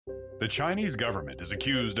The Chinese government is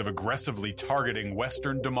accused of aggressively targeting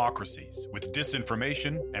Western democracies with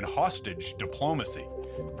disinformation and hostage diplomacy.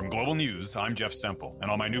 From Global News, I'm Jeff Semple, and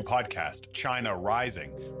on my new podcast, China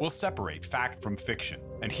Rising, we'll separate fact from fiction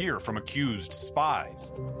and hear from accused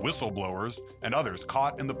spies, whistleblowers, and others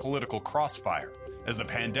caught in the political crossfire as the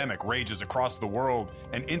pandemic rages across the world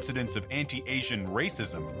and incidents of anti-Asian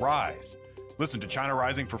racism rise. Listen to China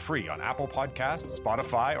Rising for free on Apple Podcasts,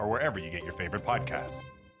 Spotify, or wherever you get your favorite podcasts.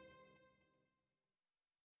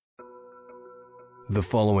 The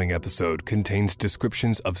following episode contains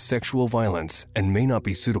descriptions of sexual violence and may not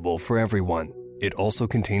be suitable for everyone. It also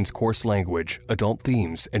contains coarse language, adult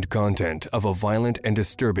themes, and content of a violent and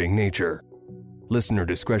disturbing nature. Listener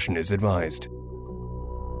discretion is advised.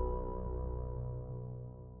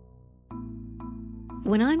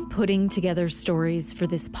 When I'm putting together stories for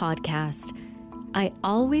this podcast, I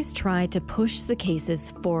always try to push the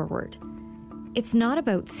cases forward. It's not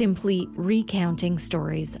about simply recounting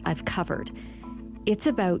stories I've covered. It's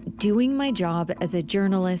about doing my job as a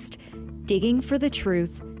journalist, digging for the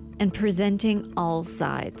truth, and presenting all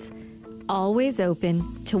sides, always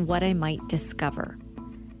open to what I might discover.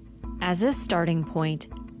 As a starting point,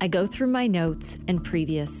 I go through my notes and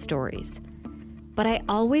previous stories. But I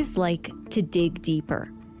always like to dig deeper.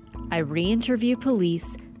 I re-interview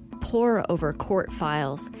police, pore over court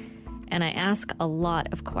files, and I ask a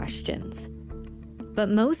lot of questions. But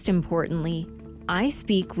most importantly, I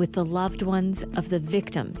speak with the loved ones of the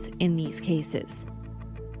victims in these cases.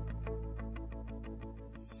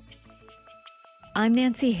 I'm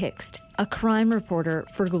Nancy Hixt, a crime reporter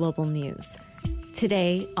for Global News.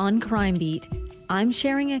 Today, on Crime Beat, I'm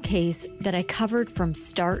sharing a case that I covered from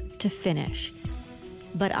start to finish.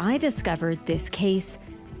 But I discovered this case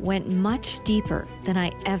went much deeper than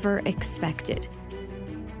I ever expected.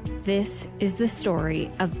 This is the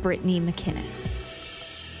story of Brittney McInnes.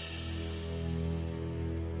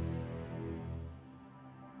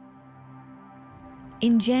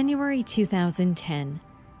 In January 2010,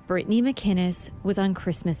 Brittney McInnes was on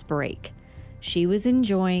Christmas break. She was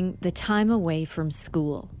enjoying the time away from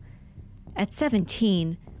school. At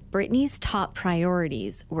 17, Brittney's top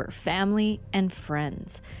priorities were family and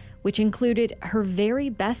friends, which included her very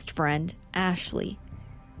best friend, Ashley.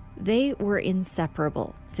 They were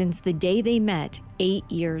inseparable since the day they met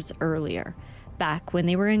 8 years earlier, back when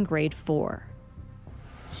they were in grade 4.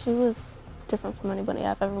 She was different from anybody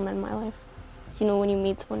I've ever met in my life. You know, when you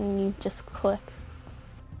meet someone and you just click.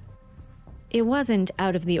 It wasn't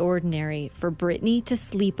out of the ordinary for Brittney to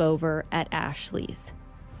sleep over at Ashley's.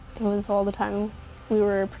 It was all the time. We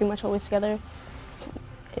were pretty much always together.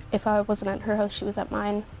 If I wasn't at her house, she was at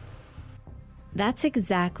mine. That's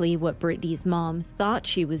exactly what Brittney's mom thought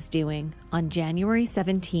she was doing on January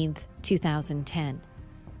 17th, 2010.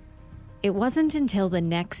 It wasn't until the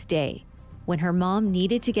next day, when her mom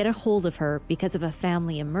needed to get a hold of her because of a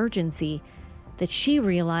family emergency, that she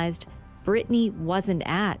realized Brittney wasn't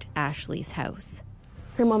at Ashley's house.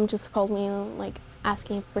 Her mom just called me,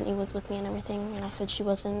 asking if Brittney was with me and everything, and I said she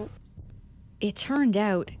wasn't. It turned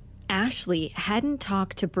out Ashley hadn't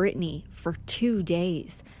talked to Brittney for 2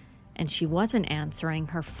 days, and she wasn't answering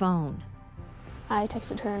her phone. I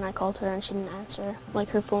texted her and I called her and she didn't answer.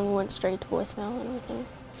 Her phone went straight to voicemail and everything.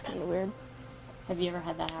 It was kind of weird. Have you ever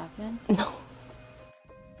had that happen? No.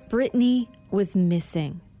 Brittney was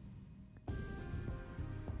missing.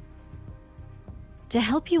 To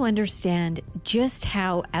help you understand just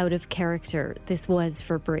how out of character this was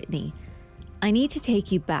for Brittney, I need to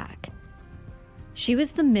take you back. She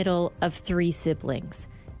was the middle of 3 siblings.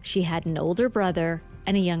 She had an older brother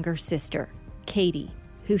and a younger sister, Katie,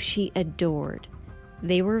 who she adored.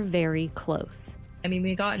 They were very close. I mean,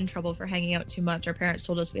 we got in trouble for hanging out too much. Our parents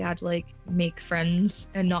told us we had to make friends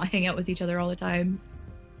and not hang out with each other all the time.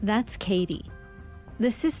 That's Katie.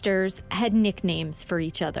 The sisters had nicknames for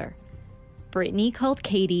each other. Brittney called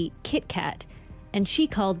Katie Kit Kat, and she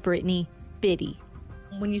called Brittney Biddy.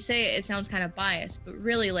 When you say it, it sounds kind of biased, but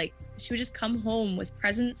really, she would just come home with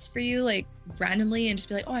presents for you, randomly, and just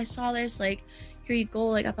be like, oh, I saw this, here you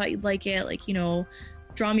go, I thought you'd like it,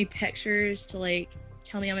 draw me pictures to,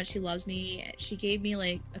 tell me how much she loves me. She gave me,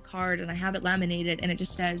 a card, and I have it laminated, and it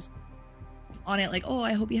just says on it, oh,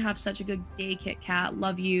 I hope you have such a good day, Kit Kat,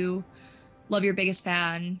 love you, love your biggest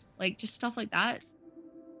fan, just stuff like that.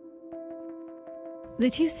 The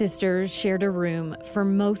 2 sisters shared a room for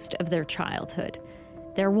most of their childhood.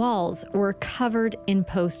 Their walls were covered in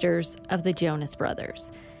posters of the Jonas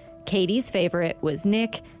Brothers. Katie's favorite was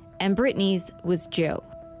Nick, and Brittney's was Joe.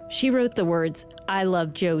 She wrote the words, "I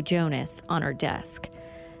love Joe Jonas," on her desk.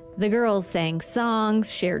 The girls sang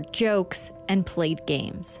songs, shared jokes, and played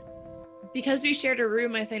games. Because we shared a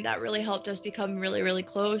room, I think that really helped us become really, really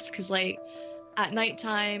close. Because like at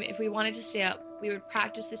nighttime, if we wanted to stay up, we would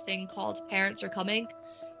practice this thing called Parents Are Coming.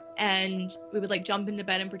 And we would like jump into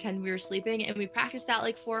bed and pretend we were sleeping. And we practiced that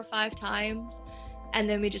like 4 or 5 times. And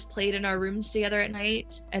then we just played in our rooms together at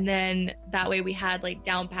night. And then that way we had like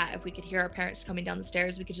down pat. If we could hear our parents coming down the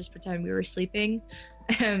stairs, we could just pretend we were sleeping.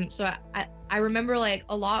 So I remember like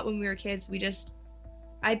a lot when we were kids, we just,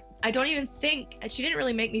 I don't even think, she didn't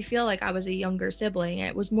really make me feel like I was a younger sibling.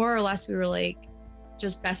 It was more or less we were like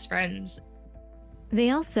just best friends.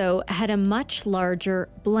 They also had a much larger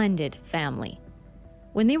blended family.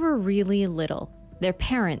 When they were really little, their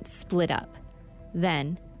parents split up.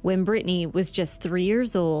 Then, when Brittney was just 3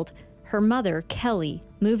 years old, her mother, Kelly,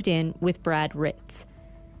 moved in with Brad Ritz.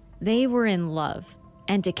 They were in love,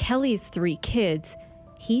 and to Kelly's 3 kids,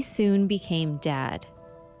 he soon became dad.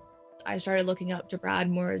 I started looking up to Brad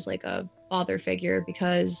more as like a father figure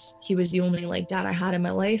because he was the only like dad I had in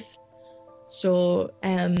my life. So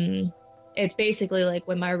it's basically like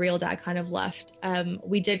when my real dad kind of left.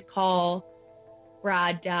 We did call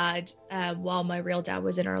Brad dad while my real dad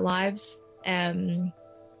was in our lives.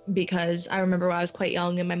 Because I remember when I was quite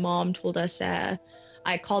young and my mom told us, I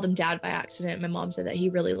called him dad by accident. My mom said that he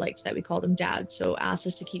really liked that we called him dad, so asked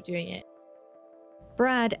us to keep doing it.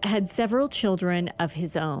 Brad had several children of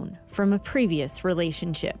his own from a previous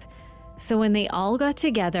relationship. So when they all got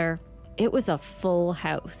together, it was a full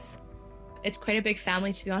house. It's quite a big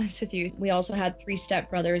family, to be honest with you. We also had 3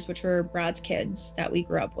 stepbrothers, which were Brad's kids that we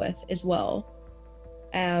grew up with as well.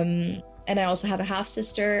 And I also have a half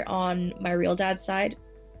sister on my real dad's side.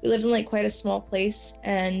 We lived in like quite a small place,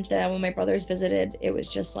 and when my brothers visited, it was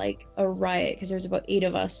just like a riot because there was about 8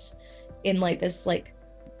 of us in like this like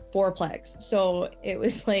 4-plex. So it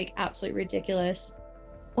was like absolutely ridiculous.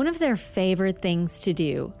 One of their favorite things to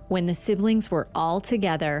do when the siblings were all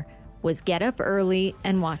together was get up early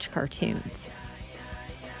and watch cartoons.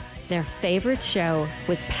 Their favorite show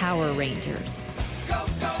was Power Rangers. Go,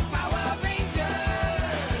 go, Power Rangers!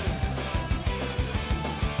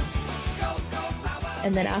 Go, go, Power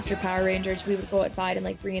And then after Power Rangers, we would go outside and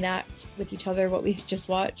like reenact with each other what we just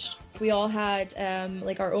watched. We all had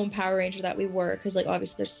like our own Power Ranger that we were, because like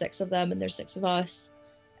obviously there's 6 of them and there's 6 of us.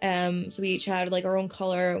 So we each had like our own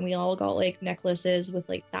color, and we all got like necklaces with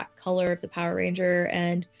like that color of the Power Ranger,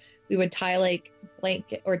 and we would tie like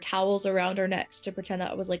blanket or towels around our necks to pretend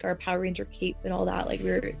that was like our Power Ranger cape and all that. Like we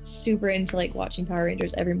were super into like watching Power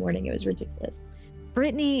Rangers every morning. It was ridiculous.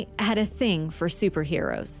 Brittney had a thing for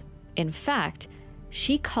superheroes. In fact,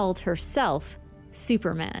 she called herself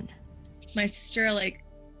Superman. My sister like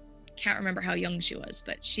can't remember how young she was,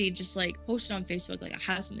 but she just like posted on Facebook like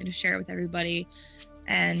I have something to share with everybody,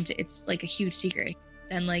 and it's like a huge secret.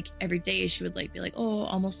 Then like every day she would like be like, oh,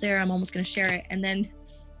 almost there, I'm almost gonna share it. And then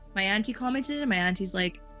my auntie commented, and my auntie's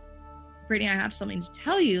like, Brittney, I have something to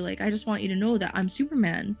tell you. Like, I just want you to know that I'm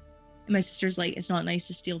Superman. And my sister's like, it's not nice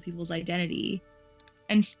to steal people's identity.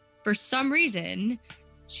 And for some reason,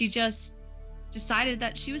 she just decided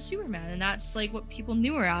that she was Superman, and that's like what people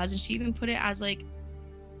knew her as. And she even put it as like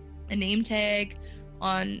a name tag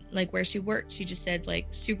on like where she worked. She just said like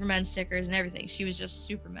Superman stickers and everything. She was just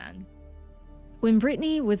Superman. When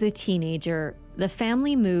Brittney was a teenager, the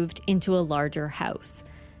family moved into a larger house.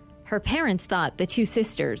 Her parents thought the 2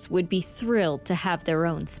 sisters would be thrilled to have their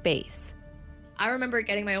own space. I remember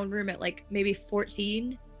getting my own room at like maybe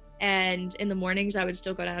 14, and in the mornings I would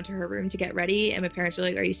still go down to her room to get ready, and my parents were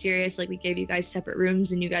like, are you serious? Like, we gave you guys separate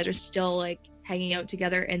rooms and you guys are still like hanging out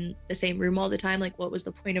together in the same room all the time. Like, what was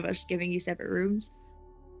the point of us giving you separate rooms?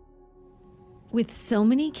 With so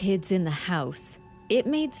many kids in the house, it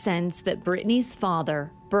made sense that Brittney's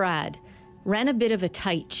father, Brad, ran a bit of a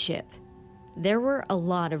tight ship. There were a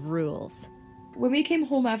lot of rules. When we came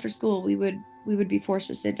home after school, we would be forced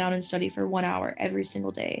to sit down and study for 1 hour every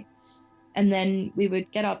single day. And then we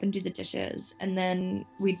would get up and do the dishes, and then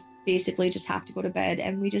we'd basically just have to go to bed,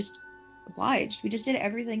 and we just obliged. We just did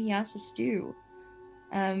everything he asked us to do.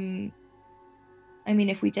 I mean,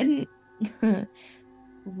 if we didn't,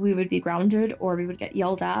 we would be grounded or we would get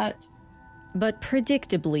yelled at. But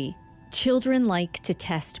predictably, children like to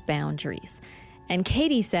test boundaries. And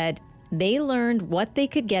Katie said they learned what they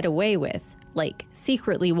could get away with, like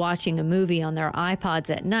secretly watching a movie on their iPods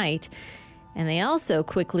at night, and they also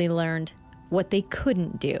quickly learned what they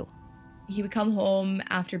couldn't do. He would come home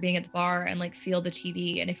after being at the bar and like feel the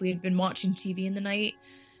TV, and if we had been watching TV in the night,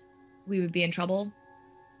 we would be in trouble.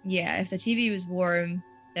 Yeah, if the TV was warm,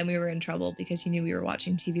 then we were in trouble because he knew we were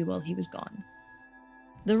watching TV while he was gone.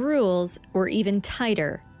 The rules were even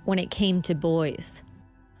tighter when it came to boys.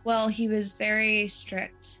 Well, he was very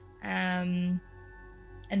strict.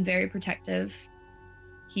 and very protective.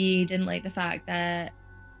 He didn't like the fact that,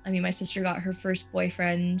 my sister got her first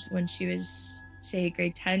boyfriend when she was, say,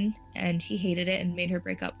 grade 10, and he hated it and made her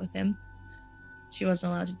break up with him. She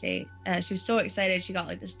wasn't allowed to date. She was so excited. She got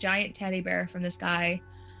like this giant teddy bear from this guy,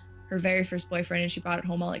 her very first boyfriend, and she brought it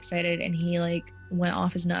home all excited, and he like went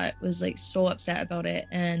off his nut, was like so upset about it,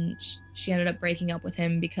 and she ended up breaking up with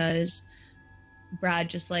him because Brad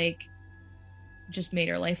just made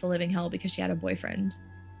her life a living hell because she had a boyfriend.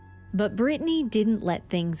 But Brittney didn't let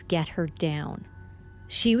things get her down.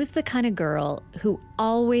 She was the kind of girl who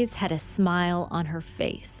always had a smile on her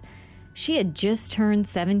face. She had just turned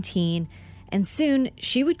 17, and soon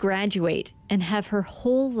she would graduate and have her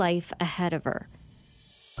whole life ahead of her.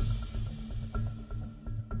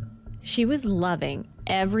 She was loving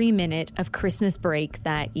every minute of Christmas break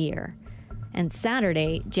that year. And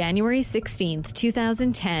Saturday, January 16th,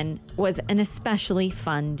 2010, was an especially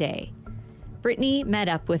fun day. Brittney met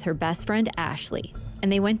up with her best friend Ashley,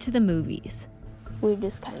 and they went to the movies. We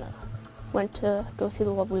just kind of went to go see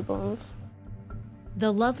The Lovely Bones.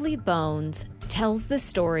 The Lovely Bones tells the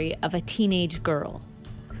story of a teenage girl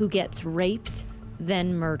who gets raped,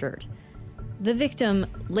 then murdered. The victim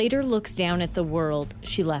later looks down at the world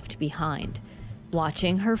she left behind,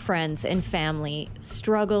 watching her friends and family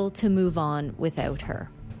struggle to move on without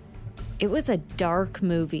her. It was a dark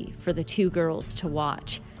movie for the two girls to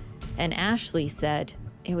watch, and Ashley said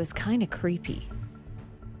it was kind of creepy.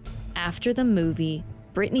 After the movie,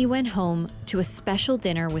 Brittney went home to a special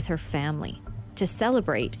dinner with her family to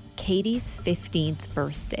celebrate Katie's 15th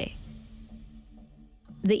birthday.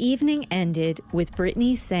 The evening ended with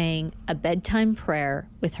Brittney saying a bedtime prayer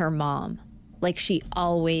with her mom, like she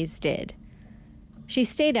always did. She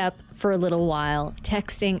stayed up for a little while,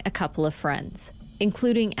 texting a couple of friends,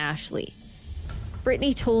 including Ashley.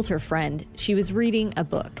 Brittney told her friend she was reading a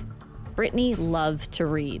book. Brittney loved to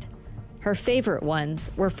read. Her favorite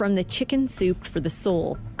ones were from the Chicken Soup for the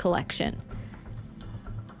Soul collection.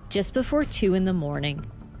 Just before 2 a.m,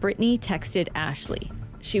 Brittney texted Ashley.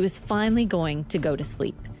 She was finally going to go to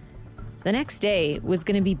sleep. The next day was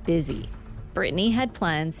going to be busy. Brittney had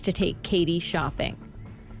plans to take Katie shopping.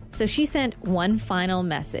 So she sent one final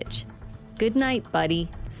message. "Good night, buddy.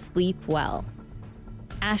 Sleep well."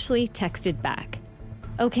 Ashley texted back.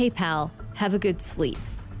 "Okay, pal. Have a good sleep.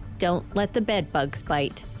 Don't let the bed bugs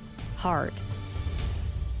bite. Hard."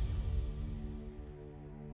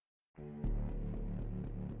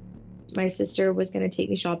 My sister was going to take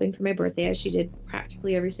me shopping for my birthday, as she did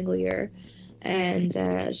practically every single year. And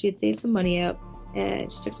she had saved some money up,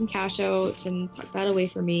 and she took some cash out and tucked that away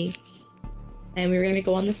for me. And we were going to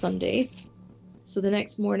go on the Sunday. So the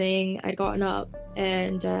next morning, I'd gotten up,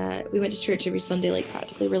 and we went to church every Sunday, like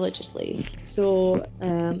practically religiously. So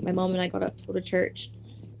my mom and I got up to go to church,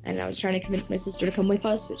 and I was trying to convince my sister to come with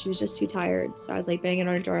us, but she was just too tired. So I was like banging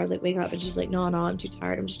on her door. I was like, "Wake up." And she's like, No, I'm too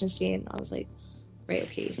tired. I'm just going to stay in. I was like, right,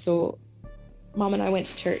 okay. So Mom and I went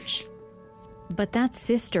to church. But that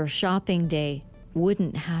sister shopping day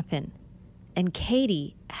wouldn't happen. And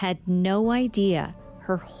Katie had no idea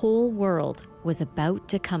her whole world was about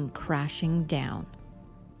to come crashing down.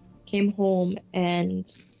 Came home, and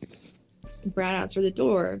Brad answered the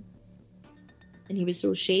door, and he was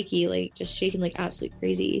so shaky, like just shaking like absolutely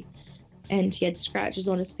crazy. And he had scratches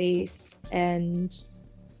on his face, and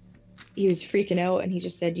he was freaking out, and he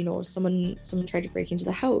just said, someone tried to break into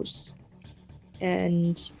the house.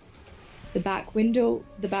 And the back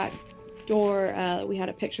door, we had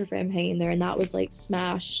a picture for him hanging there, and that was like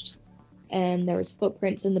smashed, and there was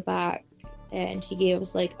footprints in the back. And he gave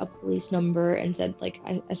us like a police number and said like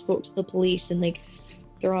I spoke to the police, and like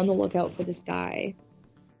they're on the lookout for this guy.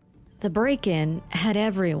 The break-in had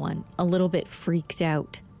everyone a little bit freaked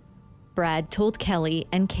out. Brad told Kelly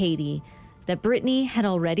and Katie that Brittney had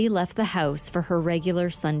already left the house for her regular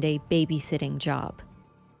Sunday babysitting job.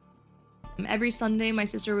 Every Sunday, my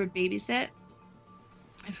sister would babysit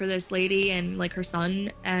for this lady and like her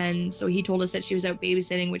son. And so he told us that she was out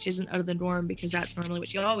babysitting, which isn't out of the norm because that's normally what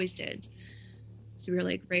she always did. So we were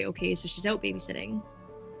like, right, okay, so she's out babysitting.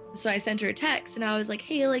 So I sent her a text, and I was like,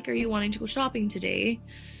 "Hey, like, are you wanting to go shopping today?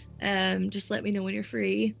 Just let me know when you're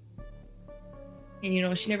free."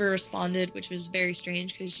 And, she never responded, which was very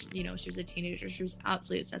strange because, she was a teenager. She was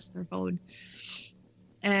absolutely obsessed with her phone.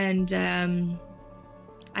 And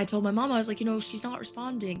I told my mom, I was like, she's not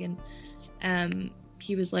responding. And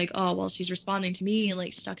he was like, "Oh, well, she's responding to me," and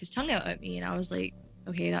like stuck his tongue out at me. And I was like,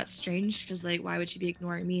 okay, that's strange because like, why would she be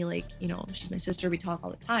ignoring me? Like, she's my sister. We talk all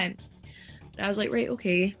the time. But I was like, right,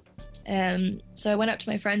 okay. So I went up to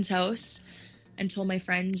my friend's house and told my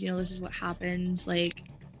friends, this is what happened. Like,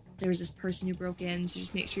 there was this person who broke in, so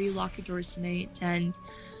just make sure you lock your doors tonight. And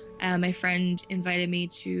my friend invited me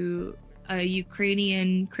to a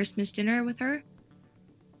Ukrainian Christmas dinner with her.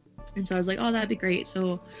 And so I was like, oh, that'd be great.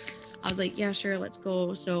 So I was like, yeah, sure, let's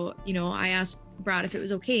go. So, you know, I asked Brad if it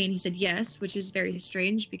was okay, and he said yes, which is very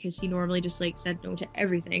strange because he normally just like said no to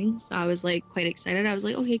everything. So I was like quite excited. I was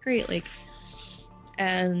like, okay, great. Like,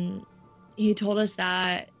 he told us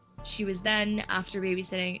that she was then, after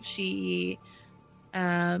babysitting, she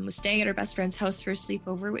was staying at her best friend's house for a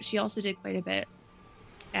sleepover, which she also did quite a bit.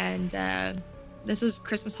 And this was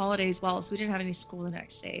Christmas holiday as well, so we didn't have any school the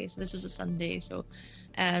next day. So this was a Sunday. So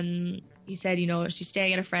he said, you know, she's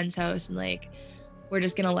staying at a friend's house, and like, we're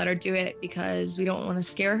just gonna let her do it because we don't want to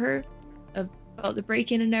scare her about the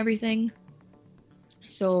break-in and everything.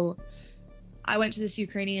 So I went to this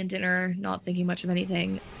Ukrainian dinner, not thinking much of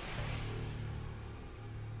anything.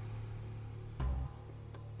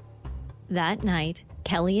 That night,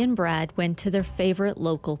 Kelly and Brad went to their favorite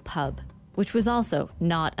local pub, which was also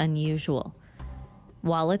not unusual.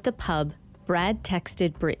 While at the pub, Brad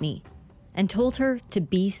texted Brittney and told her to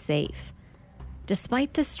be safe.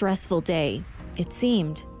 Despite the stressful day, it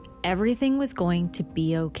seemed everything was going to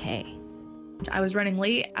be okay. I was running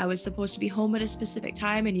late. I was supposed to be home at a specific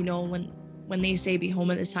time, and you know, when they say be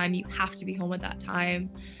home at this time, you have to be home at that time.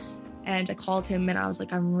 And I called him and I was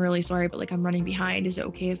like, I'm really sorry, but like, I'm running behind. Is it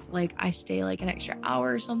okay if like I stay like an extra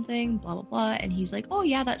hour or something? Blah, blah, blah. And he's like, oh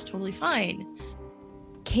yeah, that's totally fine.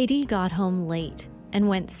 Katie got home late and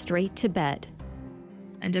went straight to bed.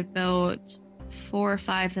 And about 4 or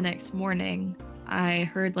 5 the next morning, I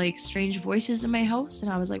heard like strange voices in my house,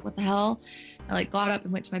 and I was like, what the hell? I like got up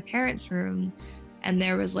and went to my parents' room, and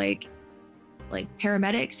there was like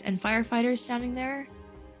paramedics and firefighters standing there.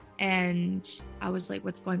 And I was like,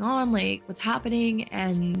 what's going on? Like, what's happening?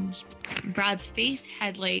 And Brad's face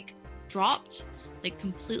had like dropped, like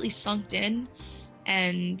completely sunk in,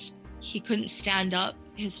 and he couldn't stand up.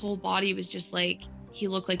 His whole body was just like, he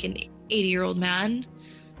looked like an 80-year-old man.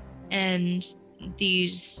 And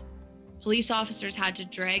these police officers had to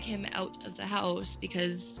drag him out of the house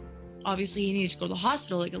because obviously he needed to go to the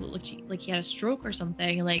hospital. Like, it looked like he had a stroke or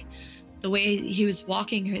something. And like, the way he was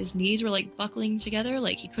walking, his knees were like buckling together,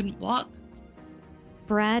 like he couldn't walk.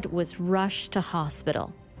 Brad was rushed to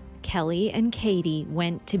hospital. Kelly and Katie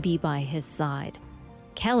went to be by his side.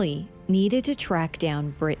 Kelly needed to track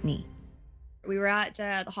down Brittney. We were at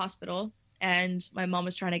the hospital, and my mom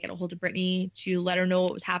was trying to get a hold of Brittney to let her know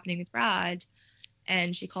what was happening with Brad.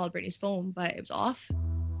 And she called Brittney's phone, but it was off.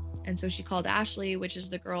 And so she called Ashley, which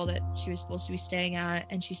is the girl that she was supposed to be staying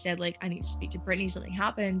at. And she said, like, I need to speak to Brittney. Something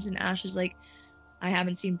happened. And Ashley's like, I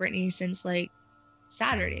haven't seen Brittney since like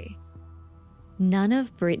Saturday. None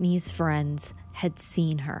of Brittney's friends had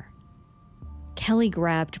seen her. Kelly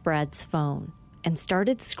grabbed Brad's phone and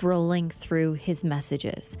started scrolling through his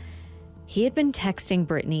messages. He had been texting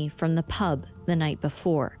Brittney from the pub the night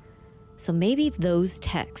before, so maybe those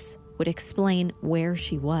texts would explain where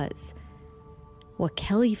she was. What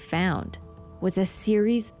Kelly found was a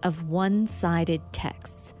series of one-sided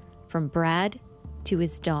texts from Brad to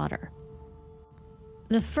his daughter.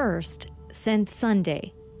 The first, sent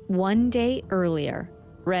Sunday, one day earlier,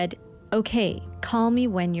 read, "Okay, call me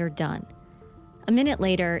when you're done." A minute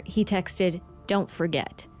later, he texted, "Don't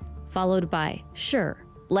forget," followed by, "Sure,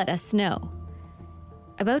 let us know."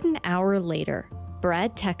 About an hour later,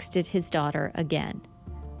 Brad texted his daughter again.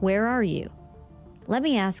 "Where are you?" "Let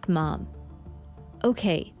me ask Mom."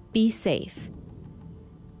 "Okay, be safe."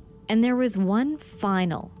 And there was one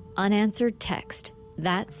final unanswered text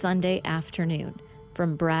that Sunday afternoon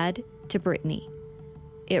from Brad to Brittney.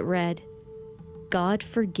 It read, "God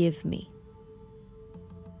forgive me."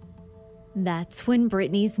 That's when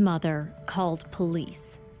Brittney's mother called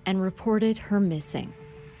police and reported her missing.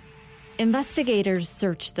 Investigators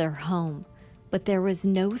searched their home, but there was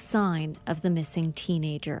no sign of the missing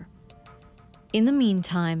teenager. In the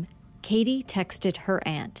meantime, Katie texted her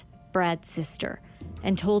aunt, Brad's sister,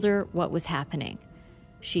 and told her what was happening.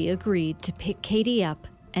 She agreed to pick Katie up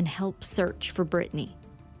and help search for Brittney.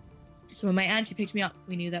 So when my auntie picked me up,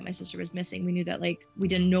 we knew that my sister was missing. We knew that, like, we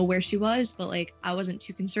didn't know where she was, but, like, I wasn't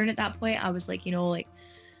too concerned at that point. I was like, you know, like,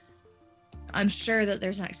 I'm sure that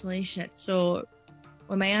there's an explanation. So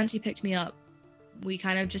when my auntie picked me up, we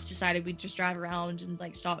kind of just decided we'd just drive around and,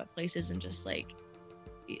 like, stop at places and just, like,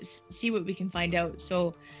 see what we can find out.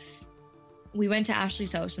 So we went to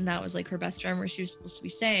Ashley's house, and that was, like, her best friend where she was supposed to be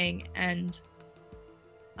staying. And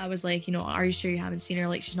I was like, you know, are you sure you haven't seen her?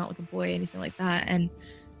 Like, she's not with a boy, anything like that. And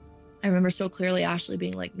I remember so clearly Ashley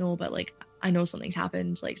being like, no, but like, I know something's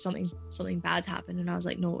happened, like something bad's happened. And I was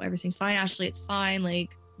like, no, everything's fine, Ashley, it's fine.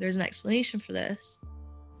 Like, there's an explanation for this.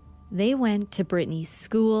 They went to Brittney's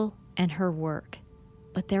school and her work,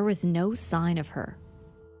 but there was no sign of her.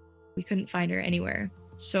 We couldn't find her anywhere.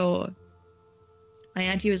 So my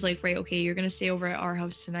auntie was like, right, okay, you're going to stay over at our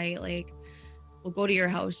house tonight. Like, we'll go to your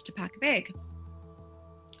house to pack a bag.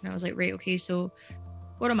 And I was like, right, okay, so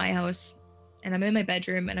go to my house. And I'm in my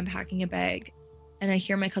bedroom and I'm packing a bag. And I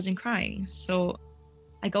hear my cousin crying. So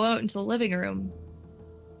I go out into the living room.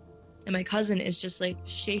 And my cousin is just like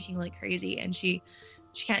shaking like crazy. And she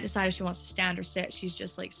can't decide if she wants to stand or sit. She's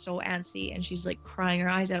just like so antsy. And she's like crying her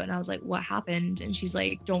eyes out. And I was like, what happened? And she's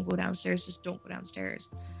like, don't go downstairs. Just don't go downstairs.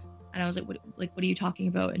 And I was like, what are you talking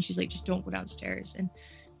about? And she's like, just don't go downstairs. And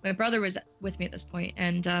my brother was with me at this point.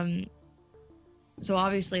 And so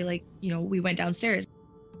obviously, like, you know, we went downstairs.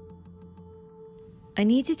 I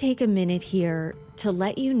need to take a minute here to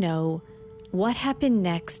let you know what happened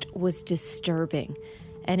next was disturbing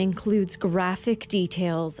and includes graphic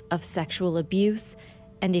details of sexual abuse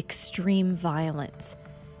and extreme violence.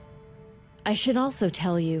 I should also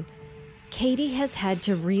tell you, Katie has had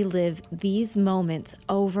to relive these moments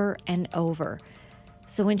over and over.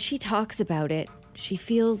 So when she talks about it, she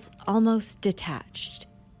feels almost detached.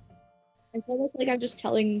 It's almost like I'm just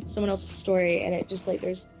telling someone else's story, and it just like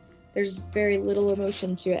there's very little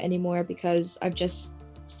emotion to it anymore because I've just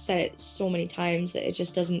said it so many times that it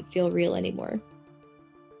just doesn't feel real anymore.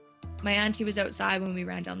 My auntie was outside when we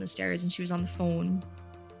ran down the stairs and she was on the phone.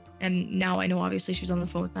 And now I know obviously she was on the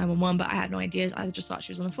phone with 911, but I had no idea. I just thought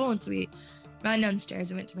she was on the phone. So we ran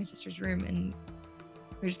downstairs and went to my sister's room, and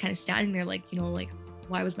we were just kind of standing there like, you know, like,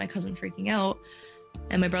 why was my cousin freaking out?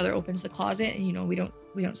 And my brother opens the closet and, you know, we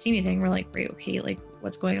don't see anything. We're like, right, okay, like,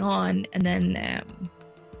 what's going on? And then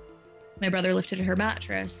my brother lifted her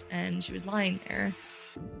mattress and she was lying there.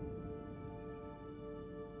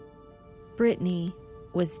 Brittney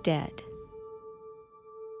was dead.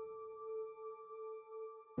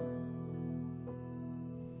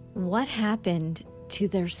 What happened to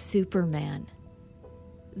their Superman?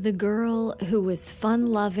 The girl who was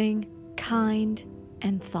fun-loving, kind,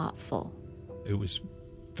 and thoughtful. It was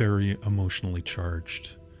very emotionally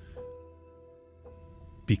charged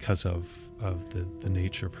because of the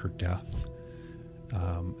nature of her death.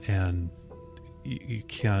 And you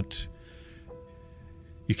can't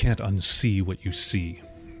unsee what you see.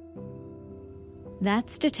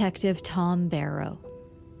 That's Detective Tom Barrow.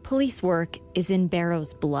 Police work is in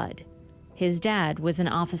Barrow's blood. His dad was an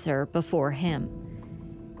officer before him.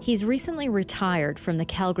 He's recently retired from the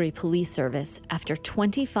Calgary Police Service after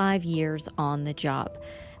 25 years on the job.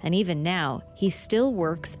 And even now, he still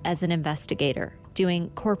works as an investigator, doing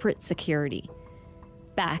corporate security.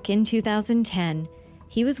 Back in 2010,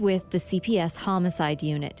 he was with the CPS Homicide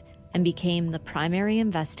Unit and became the primary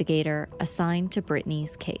investigator assigned to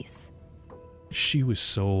Brittney's case. She was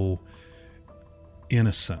so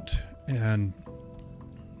innocent, and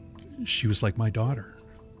she was like my daughter.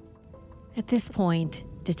 At this point,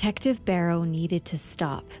 Detective Barrow needed to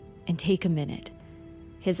stop and take a minute.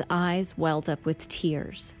 His eyes welled up with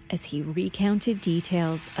tears as he recounted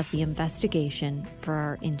details of the investigation for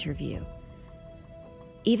our interview.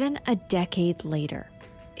 Even a decade later,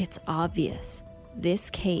 it's obvious this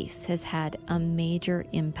case has had a major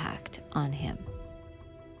impact on him.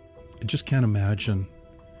 I just can't imagine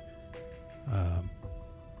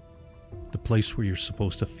the place where you're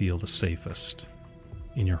supposed to feel the safest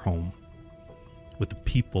in your home, with the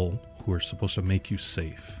people who are supposed to make you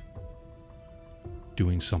safe,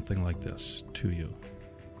 doing something like this to you.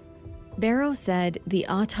 Barrow said the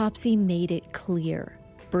autopsy made it clear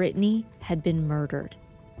Brittney had been murdered.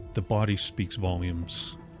 The body speaks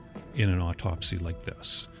volumes in an autopsy like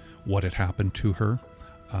this. What had happened to her,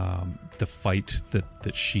 the fight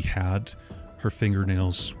that she had, her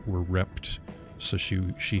fingernails were ripped, so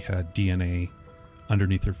she had DNA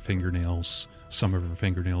underneath her fingernails. Some of her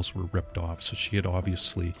fingernails were ripped off, so she had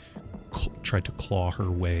obviously tried to claw her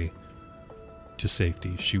way to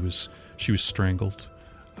safety. She was strangled.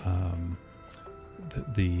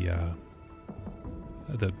 The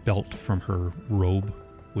belt from her robe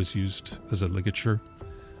was used as a ligature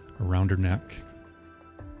around her neck.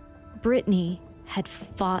 Brittney had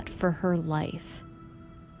fought for her life.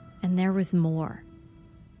 And there was more.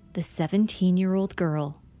 The 17-year-old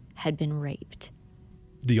girl had been raped.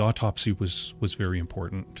 The autopsy was very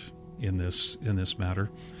important in this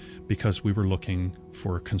matter because we were looking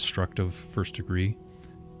for a constructive first degree,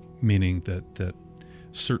 meaning that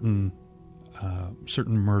certain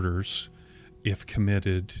murders, if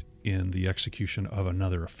committed in the execution of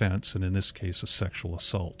another offense, and in this case a sexual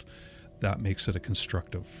assault, that makes it a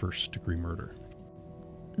constructive first degree murder.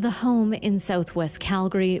 The home in southwest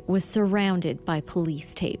Calgary was surrounded by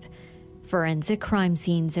police tape. Forensic crime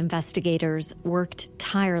scenes investigators worked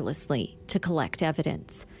tirelessly to collect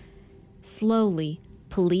evidence. Slowly,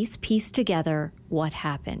 police pieced together what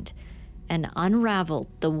happened and unraveled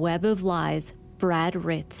the web of lies Brad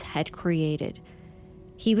Ritz had created.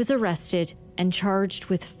 He was arrested and charged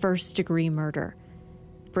with first-degree murder.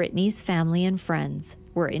 Brittney's family and friends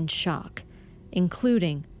were in shock,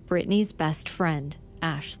 including Brittney's best friend,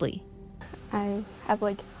 Ashley. I have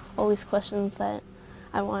all these questions that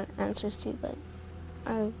I want answers to, but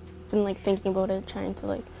I've been thinking about it, trying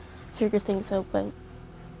to figure things out, but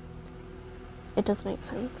it does make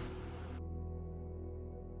sense.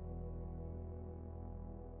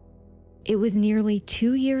 It was nearly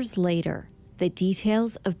 2 years later that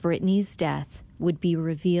details of Brittney's death would be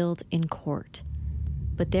revealed in court.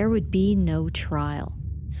 But there would be no trial.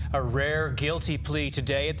 A rare guilty plea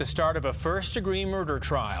today at the start of a first-degree murder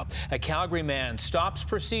trial. A Calgary man stops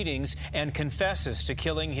proceedings and confesses to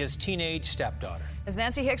killing his teenage stepdaughter. As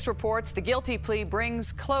Nancy Hicks reports, the guilty plea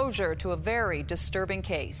brings closure to a very disturbing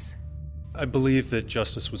case. I believe that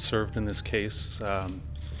justice was served in this case.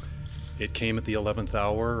 It came at the 11th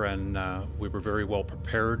hour, and we were very well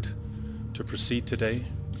prepared to proceed today.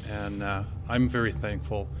 And I'm very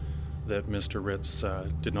thankful that Mr. Ritz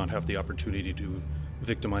did not have the opportunity to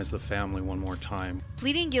victimize the family one more time.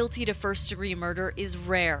 Pleading guilty to first-degree murder is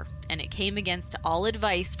rare, and it came against all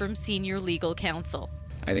advice from senior legal counsel.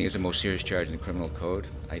 I think it's the most serious charge in the criminal code.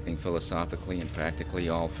 I think philosophically and practically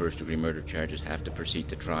all first-degree murder charges have to proceed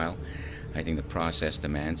to trial. I think the process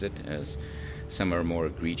demands it, as some are more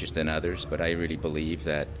egregious than others, but I really believe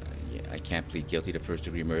that I can't plead guilty to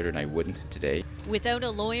first-degree murder, and I wouldn't today. Without a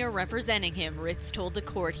lawyer representing him, Ritz told the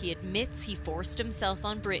court he admits he forced himself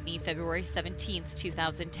on Brittney February 17,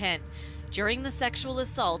 2010. During the sexual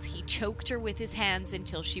assault, he choked her with his hands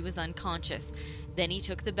until she was unconscious. Then he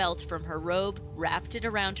took the belt from her robe, wrapped it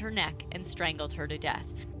around her neck, and strangled her to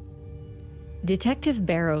death. Detective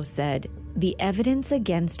Barrow said the evidence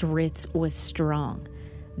against Ritz was strong.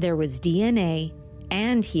 There was DNA,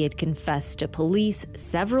 and he had confessed to police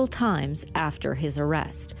several times after his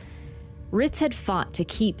arrest. Ritz had fought to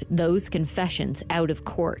keep those confessions out of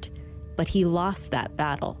court, but he lost that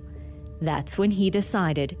battle. That's when he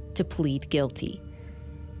decided to plead guilty.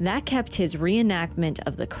 That kept his reenactment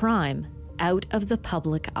of the crime out of the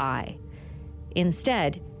public eye.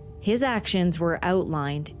 Instead, his actions were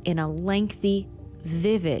outlined in a lengthy,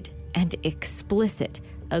 vivid, and explicit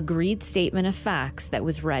agreed statement of facts that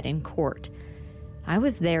was read in court. I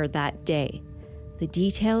was there that day. The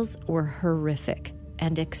details were horrific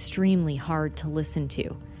and extremely hard to listen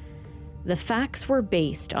to. The facts were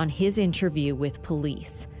based on his interview with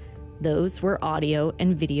police. Those were audio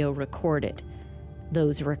and video recorded.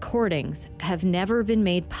 Those recordings have never been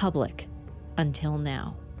made public until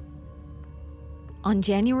now. On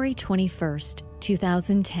January 21st,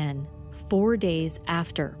 2010, 4 days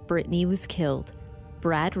after Brittney was killed,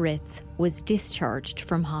 Brad Ritz was discharged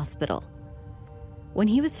from hospital. When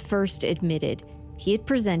he was first admitted, he had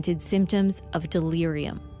presented symptoms of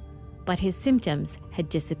delirium, but his symptoms had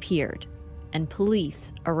disappeared, and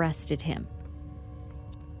police arrested him.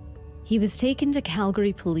 He was taken to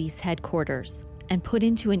Calgary Police Headquarters and put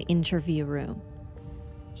into an interview room.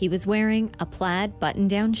 He was wearing a plaid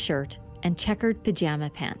button-down shirt and checkered pajama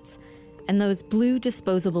pants, and those blue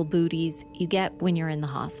disposable booties you get when you're in the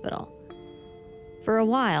hospital. For a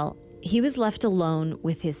while, he was left alone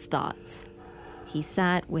with his thoughts. He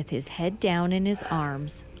sat with his head down in his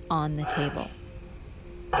arms on the table.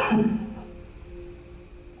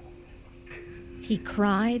 He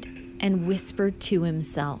cried and whispered to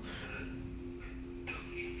himself.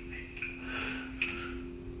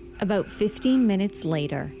 About 15 minutes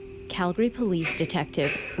later, Calgary Police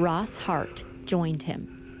Detective Ross Hart joined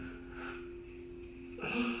him.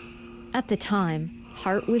 At the time,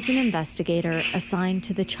 Hart was an investigator assigned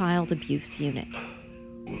to the Child Abuse Unit.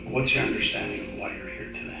 What's your understanding of why you're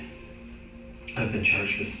here today? I've been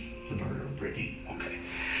charged with the murder of Brittney. Okay.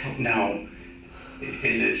 Now,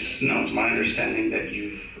 it's my understanding that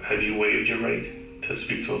have you waived your right to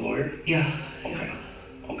speak to a lawyer? Yeah. Okay.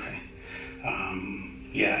 Okay.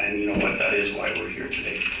 Yeah, and you know what? That is why we're here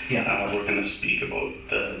today. Yeah. We're going to speak about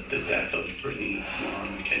the death of Brittney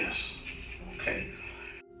McInnes. Okay.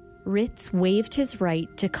 Ritz waived his right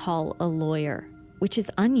to call a lawyer, which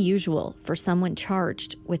is unusual for someone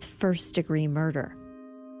charged with first-degree murder.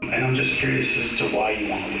 And I'm just curious as to why you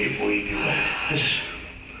want to waive your right. I just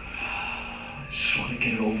want to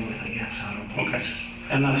get it over with, I guess. I don't know. Okay.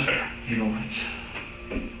 And that's fair. You know, I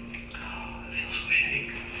feel so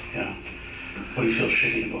shitty. Yeah. What do you feel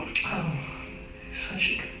shitty about? Oh, such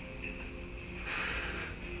a good...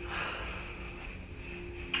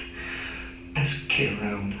 kid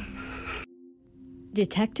around.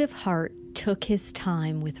 Detective Hart took his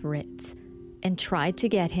time with Ritz and tried to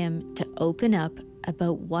get him to open up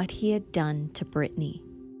about what he had done to Brittney.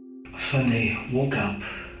 Sunday, woke up.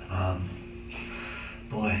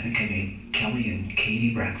 I think I made Kelly and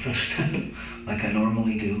Katie breakfast like I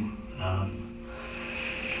normally do.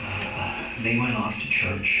 They went off to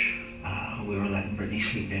church. We were letting Brittney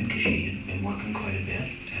sleep in because she had been working quite a bit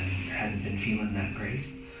and hadn't been feeling that great.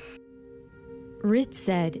 Ritz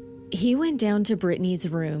said he went down to Brittney's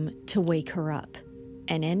room to wake her up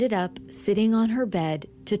and ended up sitting on her bed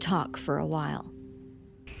to talk for a while.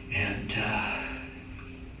 And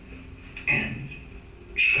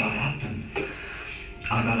she got up and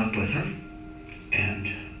I got up with her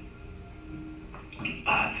and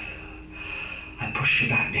I pushed her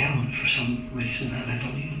back down for some reason that I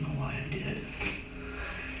don't even know why I did.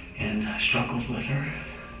 And I struggled with her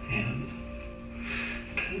and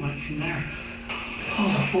kind of went from there.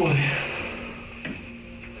 Oh boy.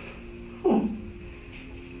 Oh.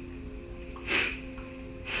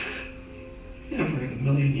 Never in a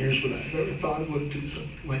million years would I have ever thought I would do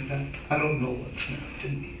something like that. I don't know what snapped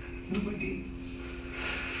in me. No idea.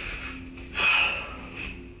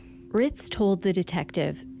 Ritz told the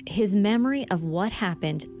detective his memory of what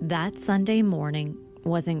happened that Sunday morning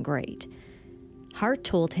wasn't great. Hart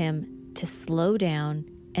told him to slow down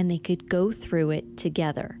and they could go through it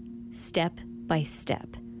together, step by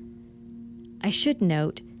step. I should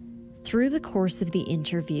note, through the course of the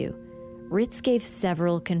interview, Ritz gave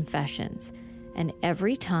several confessions, and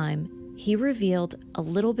every time he revealed a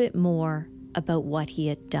little bit more about what he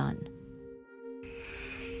had done.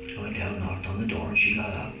 I went down, knocked on the door, and she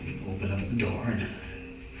got up and opened up the door, and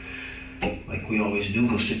like we always do,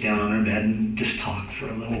 go sit down on her bed and just talk for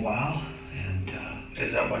a little while. And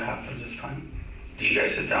is that what happens this time? Do you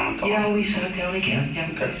guys sit down and talk? Yeah, we sat down again.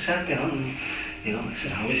 Yeah, we sat down and, I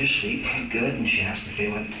said, how was your sleep? Good. And she asked if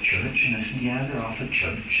they went to church, and I said, yeah, they're off at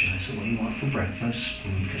church. And I said, what do you want for breakfast?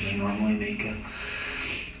 Because I normally make a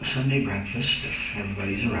Sunday breakfast if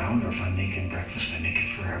everybody's around, or if I'm making breakfast, I make it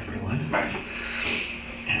for everyone. Right.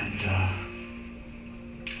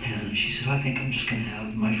 And she said, I think I'm just going to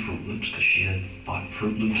have my Fruit Loops, because she had bought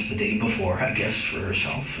Fruit Loops the day before, I guess, for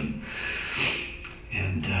herself.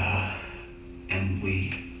 And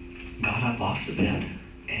we got up off the bed,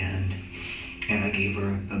 and I gave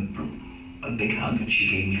her a big hug, and she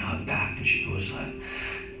gave me a hug back, and she goes,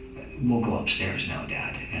 we'll go upstairs now,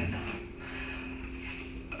 Dad. And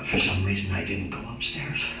for some reason, I didn't go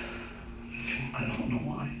upstairs. I don't know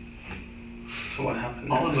why. So what happened?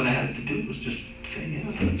 All of what I had to do was just say, yeah,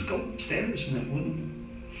 let's go upstairs, and it wouldn't.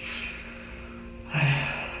 I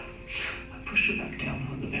pushed her back down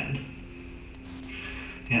on the bed.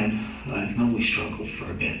 And I know we struggled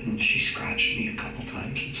for a bit, and she scratched me a couple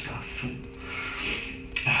times and stuff. And,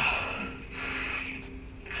 I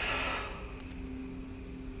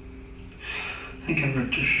think I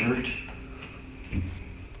ripped her shirt.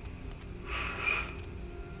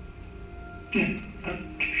 Yeah, I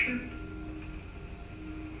ripped her shirt.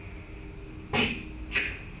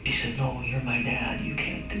 She said, no, you're my dad, you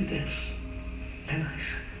can't do this. And I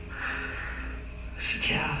said,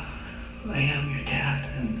 yeah, I am your dad,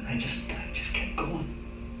 and I just kept going.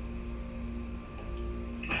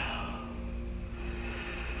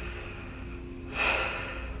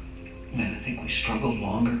 And I think we struggled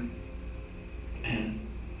longer, and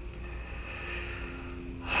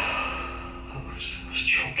I was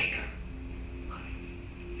choking her.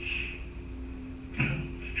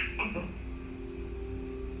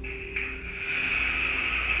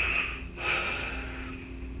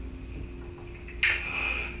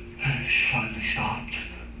 She finally stopped.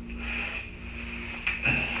 I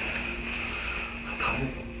cut her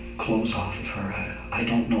clothes off of her. I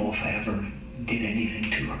don't know if I ever did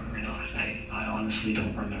anything to her or not. I honestly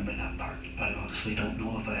don't remember that part. I honestly don't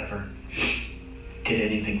know if I ever did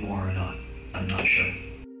anything more or not. I'm not sure.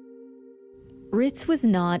 Ritz was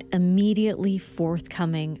not immediately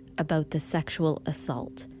forthcoming about the sexual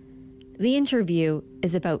assault. The interview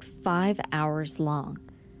is about 5 hours long.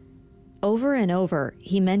 Over and over,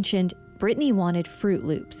 he mentioned Brittney wanted Fruit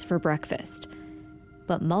Loops for breakfast,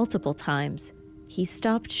 but multiple times, he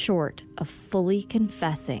stopped short of fully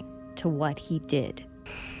confessing to what he did.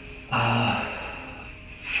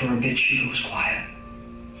 For a bit, she goes quiet.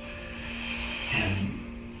 And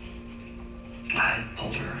I had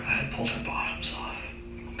pulled her bottoms off.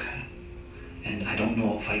 Okay. And I don't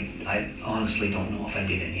know if I honestly don't know if I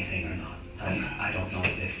did anything or not. I don't know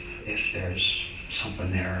if there's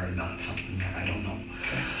something there or not something there. I don't know.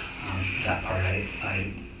 Okay. That part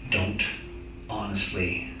I don't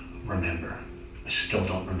honestly remember. I still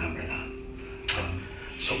don't remember that.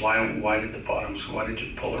 So why did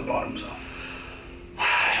you pull her bottoms off?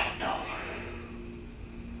 I don't know.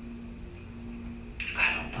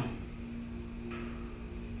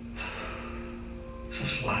 So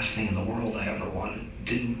it's the last thing in the world I ever wanted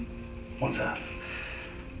to do. What's that?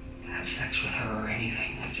 Have sex with her or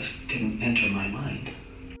anything. That just didn't enter my mind.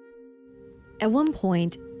 At one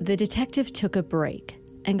point, the detective took a break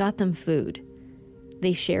and got them food.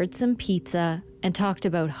 They shared some pizza and talked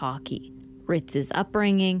about hockey, Ritz's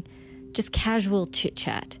upbringing, just casual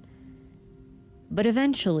chit-chat. But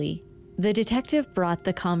eventually, the detective brought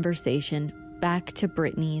the conversation back to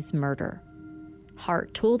Brittney's murder.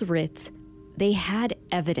 Hart told Ritz they had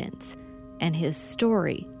evidence, and his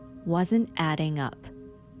story wasn't adding up.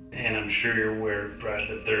 And I'm sure you're aware, Brad,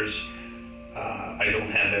 that there's, I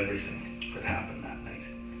don't have everything that happened that night.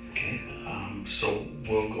 Okay. So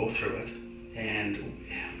we'll go through it. And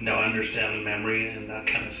now I understand the memory and that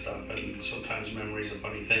kind of stuff, and sometimes memory is a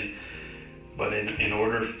funny thing. But in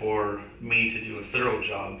order for me to do a thorough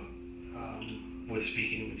job with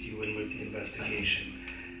speaking with you and with the investigation,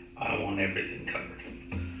 I want everything covered.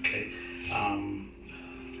 Okay.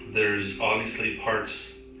 There's obviously parts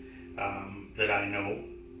that I know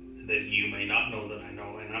that you may not know that I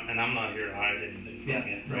know, and I'm not here to hide anything from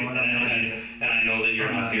you, right? And I know that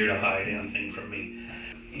you're not here to hide anything from me.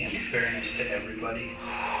 In fairness to everybody,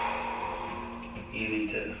 you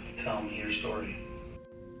need to tell me your story.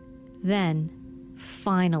 Then,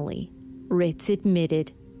 finally, Ritz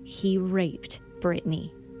admitted he raped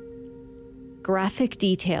Brittney. Graphic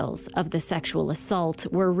details of the sexual assault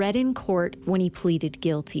were read in court when he pleaded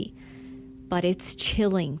guilty. But it's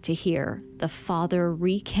chilling to hear the father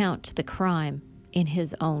recount the crime in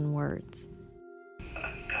his own words.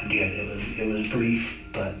 Again, it was brief,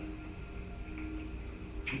 but...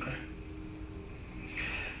 Okay.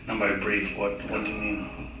 Now by brief, what do you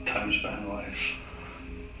mean, time span wise?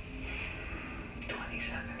 20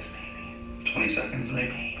 seconds, maybe. 20 seconds,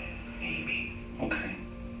 maybe? Maybe. Okay.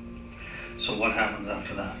 So what happens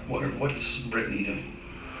after that? What's Brittney doing?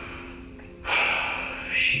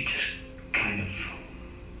 She just kind of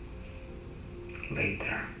laid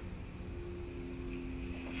there.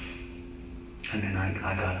 And then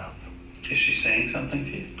I got up. Is she saying something to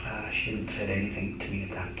you? She hadn't said anything to me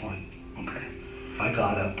at that point. Okay. I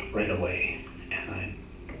got up right away and I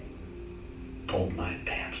pulled my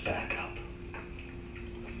pants back up.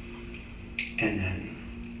 And then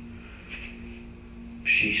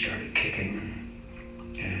she started kicking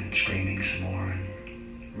and screaming some more and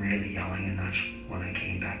really yelling, and that's when I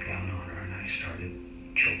came back down on her and I started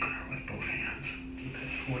choking her with both hands. Okay.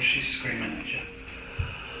 What's she screaming at you?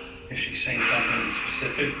 Is she saying something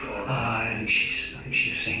specific, or? I think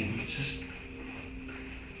she's saying,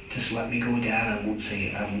 just let me go, Dad. I won't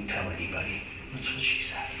tell anybody. That's what she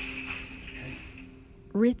said. Okay.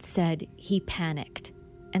 Ritz said he panicked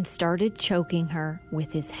and started choking her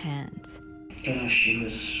with his hands. You know, she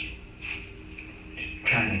was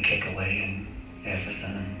trying to kick away and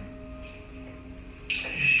everything.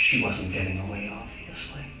 She wasn't getting away,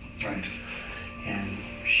 obviously. Right. And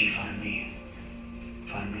she finally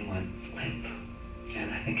went limp.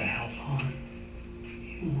 And I think I held on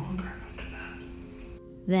even longer after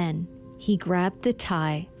that. Then he grabbed the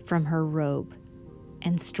tie from her robe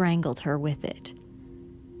and strangled her with it.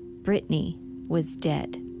 Brittney was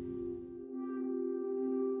dead.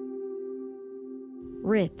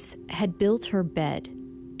 Ritz had built her bed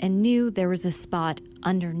and knew there was a spot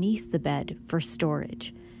underneath the bed for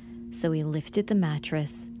storage, so he lifted the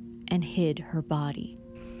mattress and hid her body.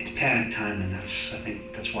 It's panic time, and I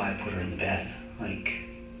think that's why I put her in the bed.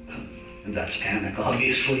 That's panic,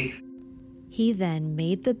 obviously. He then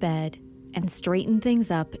made the bed and straightened things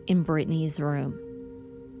up in Brittney's room.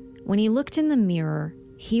 When he looked in the mirror,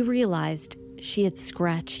 he realized she had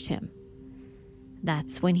scratched him.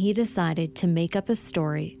 That's when he decided to make up a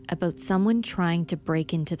story about someone trying to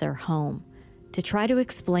break into their home to try to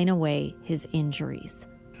explain away his injuries.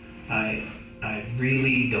 I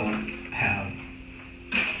really don't have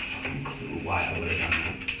a fucking clue why I would have done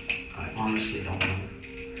that. I honestly don't know.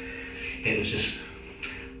 It was just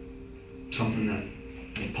something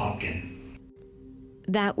that popped in.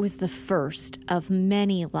 That was the first of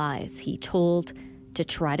many lies he told to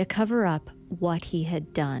try to cover up what he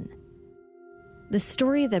had done. The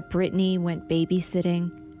story that Brittney went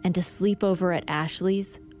babysitting and to sleep over at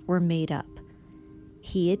Ashley's were made up.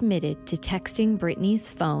 He admitted to texting Brittney's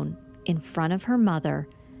phone in front of her mother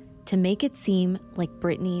to make it seem like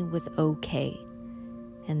Brittney was okay.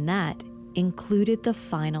 And that included the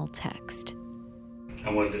final text.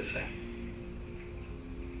 And what did it say?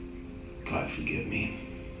 God forgive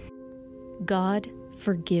me. God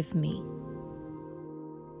forgive me.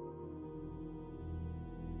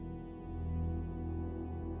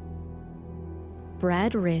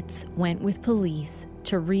 Brad Ritz went with police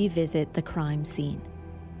to revisit the crime scene.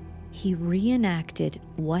 He reenacted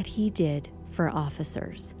what he did for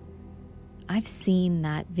officers. I've seen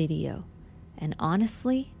that video, and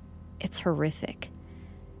honestly, it's horrific.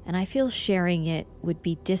 And I feel sharing it would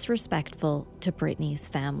be disrespectful to Brittney's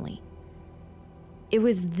family. It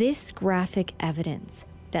was this graphic evidence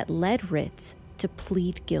that led Ritz to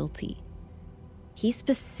plead guilty. He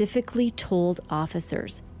specifically told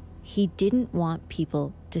officers he didn't want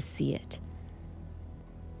people to see it.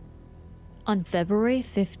 On February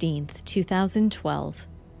 15th, 2012,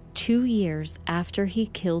 2 years after he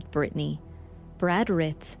killed Brittney, Brad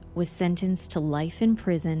Ritz was sentenced to life in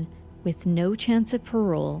prison with no chance of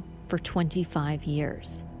parole for 25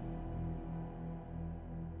 years.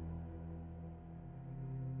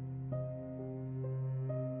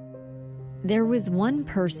 There was one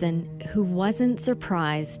person who wasn't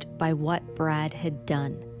surprised by what Brad had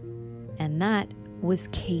done, and that was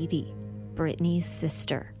Katie, Brittney's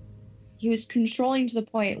sister. He was controlling to the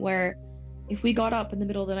point where if we got up in the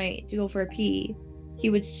middle of the night to go for a pee,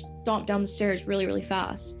 he would stomp down the stairs really, really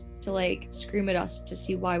fast to like scream at us to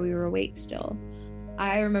see why we were awake still.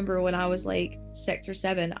 I remember when I was like 6 or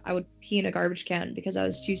 7, I would pee in a garbage can because I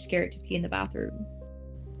was too scared to pee in the bathroom.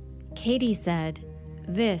 Katie said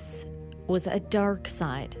this was a dark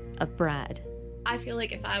side of Brad. I feel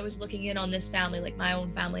like if I was looking in on this family, like my own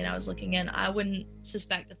family, and I was looking in, I wouldn't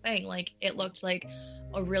suspect a thing. Like, it looked like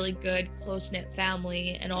a really good, close-knit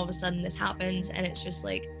family, and all of a sudden this happens, and it's just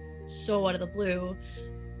like so out of the blue.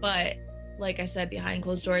 But like I said, behind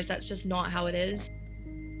closed doors, that's just not how it is.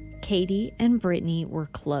 Katie and Brittney were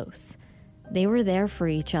close. They were there for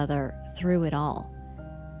each other through it all.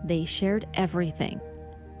 They shared everything,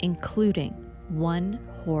 including one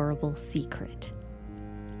horrible secret.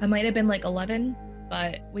 I might have been like 11,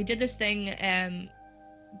 but we did this thing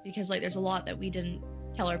because like there's a lot that we didn't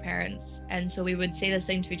tell our parents, and so we would say this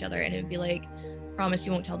thing to each other, and it would be like, promise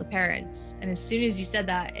you won't tell the parents. And as soon as you said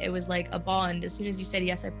that, it was like a bond. As soon as you said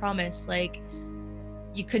yes, I promise, like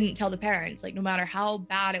you couldn't tell the parents. Like no matter how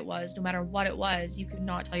bad it was, no matter what it was, you could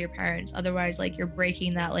not tell your parents. Otherwise, like you're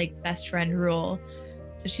breaking that like best friend rule.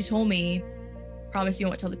 So she told me, promise you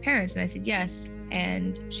won't tell the parents. And I said yes.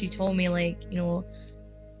 And she told me, like, you know,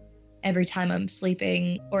 every time I'm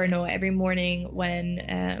sleeping, or no, every morning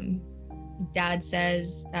when Dad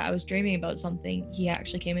says that I was dreaming about something, he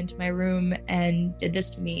actually came into my room and did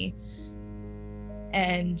this to me.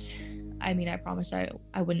 And I mean, I promised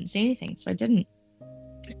I wouldn't say anything, so I didn't.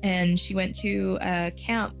 And she went to a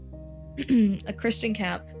camp, a Christian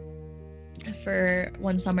camp, for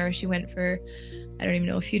one summer. She went for, I don't even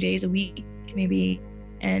know, a few days, a week maybe.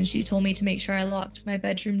 And she told me to make sure I locked my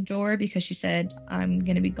bedroom door because she said, I'm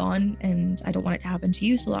going to be gone and I don't want it to happen to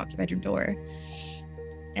you, so lock your bedroom door.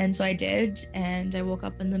 And so I did, and I woke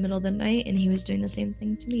up in the middle of the night and he was doing the same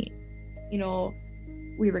thing to me. You know,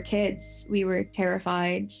 we were kids, we were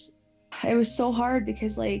terrified. It was so hard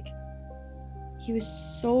because like he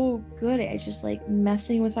was so good at just like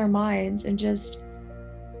messing with our minds and just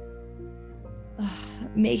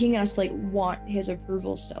making us like want his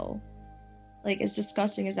approval still. Like, as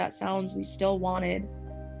disgusting as that sounds, we still wanted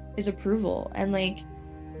his approval. And like,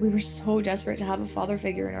 we were so desperate to have a father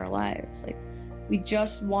figure in our lives. Like, we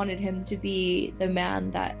just wanted him to be the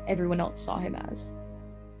man that everyone else saw him as.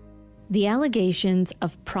 The allegations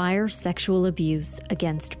of prior sexual abuse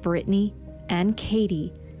against Brittney and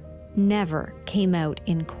Katie never came out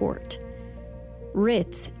in court.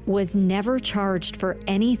 Ritz was never charged for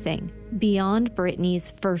anything beyond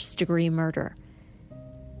Brittney's first-degree murder.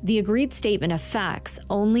 The agreed statement of facts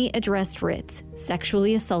only addressed Ritz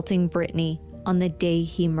sexually assaulting Brittney on the day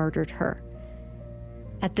he murdered her.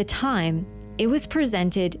 At the time, it was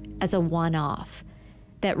presented as a one-off,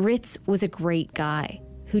 that Ritz was a great guy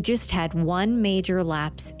who just had one major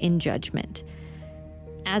lapse in judgment.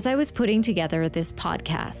 As I was putting together this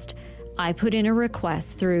podcast, I put in a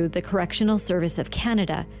request through the Correctional Service of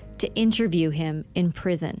Canada to interview him in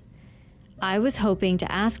prison. I was hoping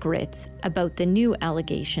to ask Ritz about the new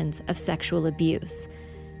allegations of sexual abuse,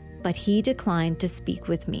 but he declined to speak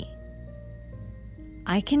with me.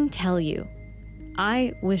 I can tell you,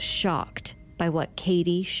 I was shocked by what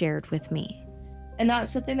Katie shared with me. And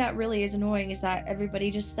that's the thing that really is annoying, is that everybody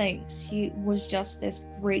just thinks he was just this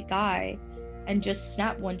great guy and just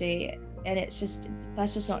snapped one day, and it's just,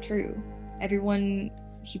 that's just not true. Everyone,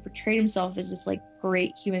 he portrayed himself as this like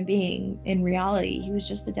great human being. In reality, he was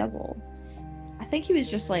just the devil. I think he was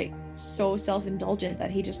just like so self-indulgent that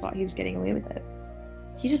he just thought he was getting away with it.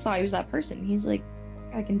 He just thought he was that person. He's like,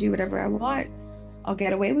 I can do whatever I want. I'll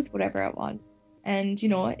get away with whatever I want. And, you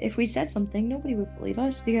know, if we said something, nobody would believe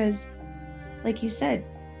us because like you said,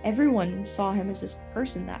 everyone saw him as this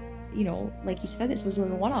person that, you know, like you said, this was a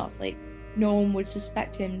one-off. Like, no one would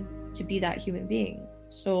suspect him to be that human being.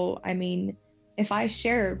 So, I mean, if I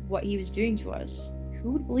shared what he was doing to us,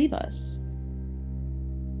 who would believe us?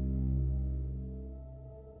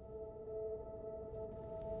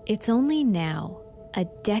 It's only now, a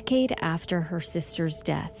decade after her sister's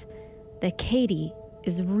death, that Katie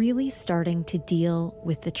is really starting to deal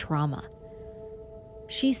with the trauma.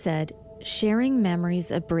 She said sharing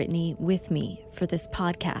memories of Brittney with me for this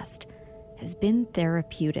podcast has been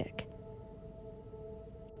therapeutic.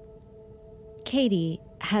 Katie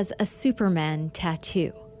has a Superman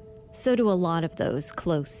tattoo. So do a lot of those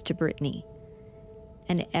close to Brittney.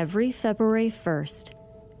 And every February 1st,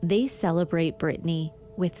 they celebrate Brittney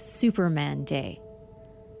with Superman Day.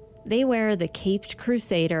 They wear the caped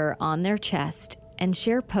crusader on their chest and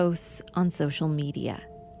share posts on social media.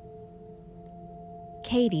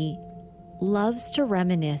 Katie loves to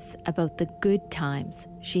reminisce about the good times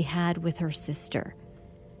she had with her sister.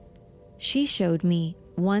 She showed me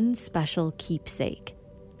one special keepsake.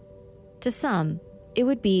 To some, it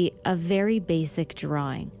would be a very basic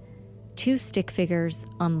drawing, 2 stick figures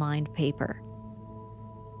on lined paper.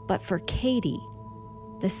 But for Katie,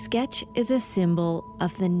 the sketch is a symbol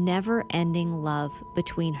of the never-ending love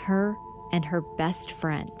between her and her best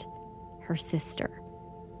friend, her sister.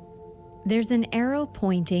 There's an arrow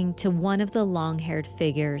pointing to one of the long-haired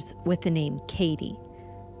figures with the name Katie.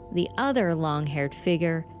 The other long-haired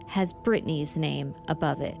figure has Brittney's name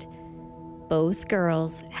above it. Both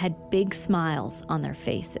girls had big smiles on their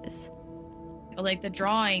faces. Like the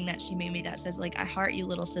drawing that she made me that says, like, I heart you,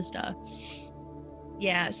 little sister.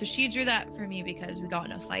 Yeah, so she drew that for me because we got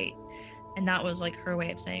in a fight. And that was like her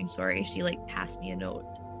way of saying sorry. She like passed me a note.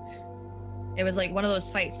 It was like one of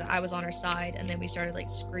those fights that I was on her side, and then we started like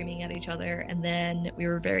screaming at each other, and then we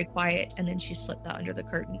were very quiet, and then she slipped that under the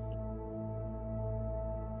curtain.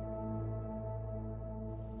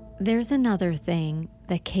 There's another thing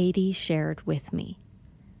that Katie shared with me.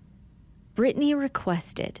 Brittney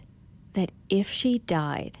requested that if she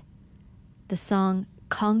died, the song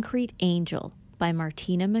Concrete Angel by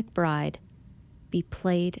Martina McBride be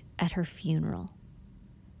played at her funeral.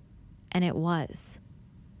 And it was.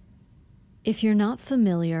 If you're not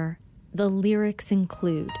familiar, the lyrics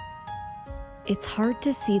include, "It's hard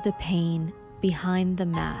to see the pain behind the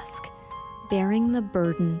mask, bearing the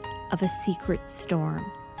burden of a secret storm.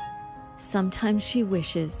 Sometimes she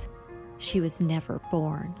wishes she was never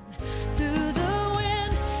born." Through the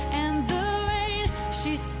wind and the rain,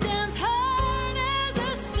 she stands hard as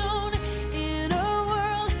a stone in a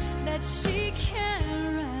world that she can't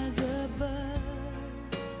rise above.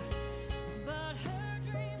 But her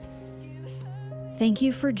dreams give her... Thank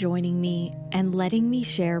you for joining me and letting me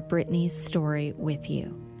share Brittney's story with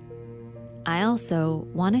you. I also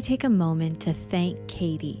want to take a moment to thank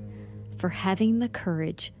Katie for having the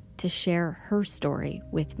courage to share her story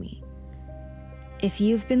with me. If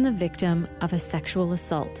you've been the victim of a sexual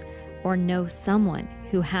assault or know someone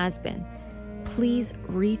who has been, please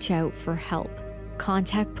reach out for help,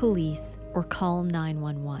 contact police, or call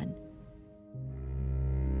 911.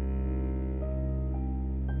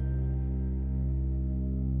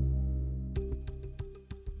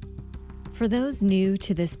 For those new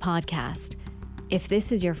to this podcast, if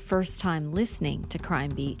this is your first time listening to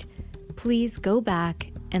Crime Beat, please go back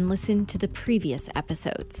and listen to the previous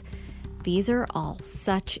episodes. These are all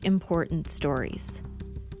such important stories.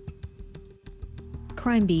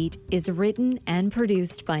 Crime Beat is written and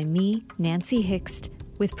produced by me, Nancy Hixt,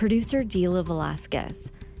 with producer Dila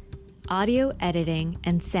Velasquez. Audio editing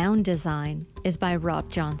and sound design is by Rob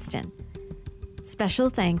Johnston. Special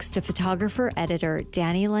thanks to photographer-editor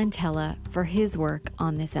Danny Lantella for his work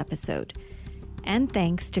on this episode. And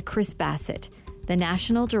thanks to Chris Bassett, the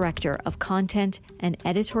National Director of Content and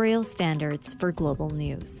Editorial Standards for Global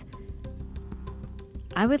News.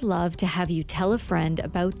 I would love to have you tell a friend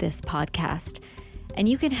about this podcast, and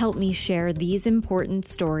you can help me share these important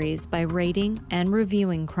stories by rating and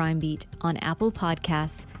reviewing Crime Beat on Apple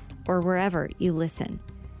Podcasts or wherever you listen.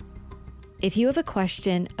 If you have a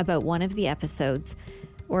question about one of the episodes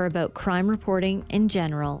or about crime reporting in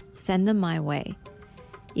general, send them my way.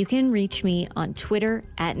 You can reach me on Twitter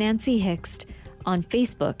at Nancy Hixt, on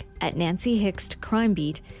Facebook at Nancy Hixt Crime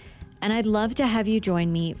Beat, and I'd love to have you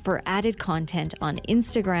join me for added content on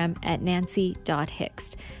Instagram at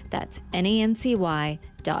nancy.hixt. That's nancy.hixt.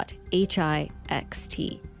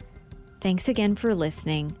 Thanks again for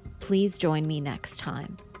listening. Please join me next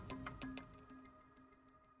time.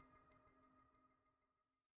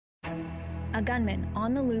 A gunman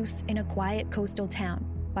on the loose in a quiet coastal town.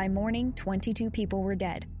 By morning, 22 people were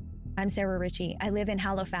dead. I'm Sarah Ritchie. I live in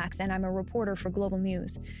Halifax, and I'm a reporter for Global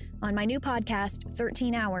News. On my new podcast,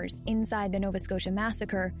 13 Hours Inside the Nova Scotia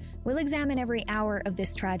Massacre, we'll examine every hour of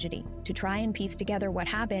this tragedy to try and piece together what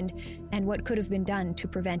happened and what could have been done to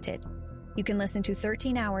prevent it. You can listen to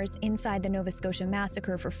 13 Hours Inside the Nova Scotia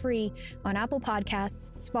Massacre for free on Apple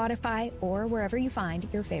Podcasts, Spotify, or wherever you find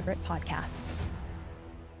your favorite podcasts.